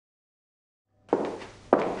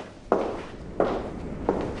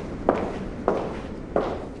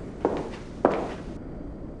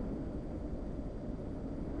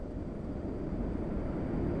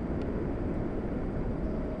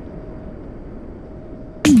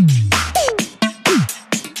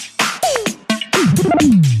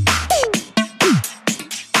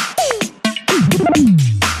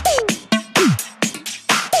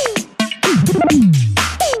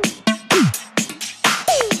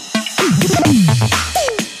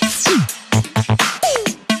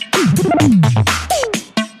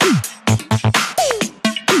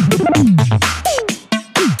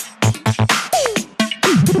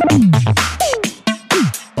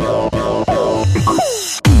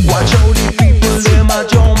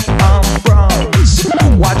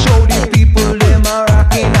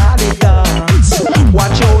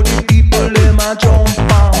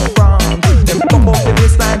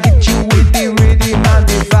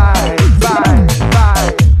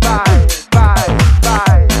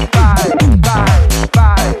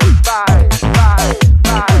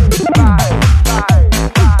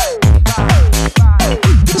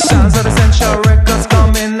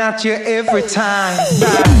at you every time.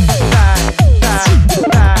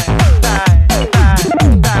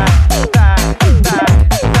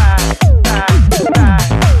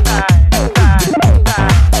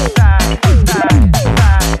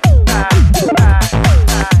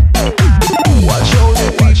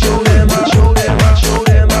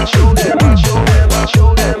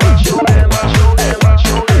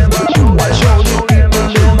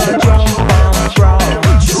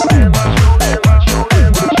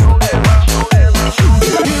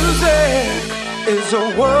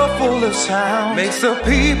 Sound makes the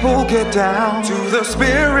people get down to the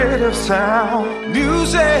spirit of sound.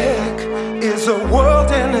 Music is a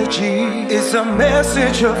world energy, is a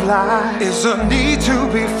message of life, is a need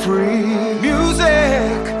to be free.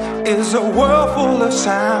 Music is a world full of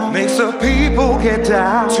sound, makes the people get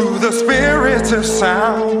down to the spirit of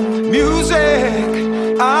sound.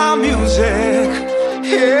 Music, our music,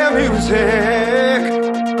 hear music.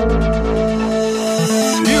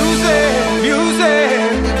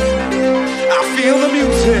 Feel the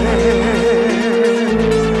music.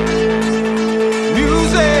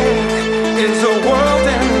 Music is a world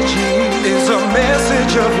energy, is a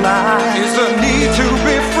message of life, is a need to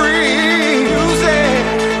be free. Music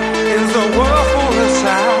is a world full of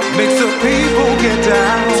sound, makes the people get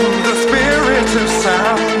down to the spirit of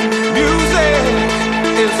sound. Music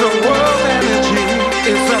is a world energy,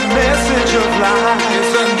 is a message of life,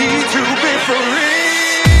 is a need to be free.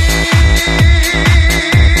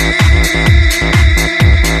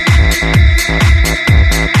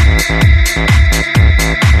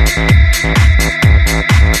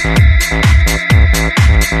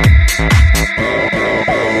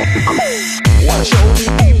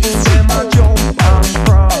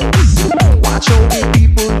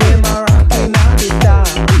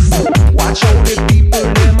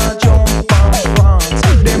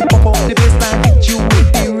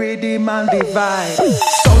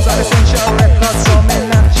 Sounds are essential records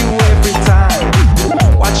coming at you every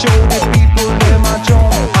time. Watch out.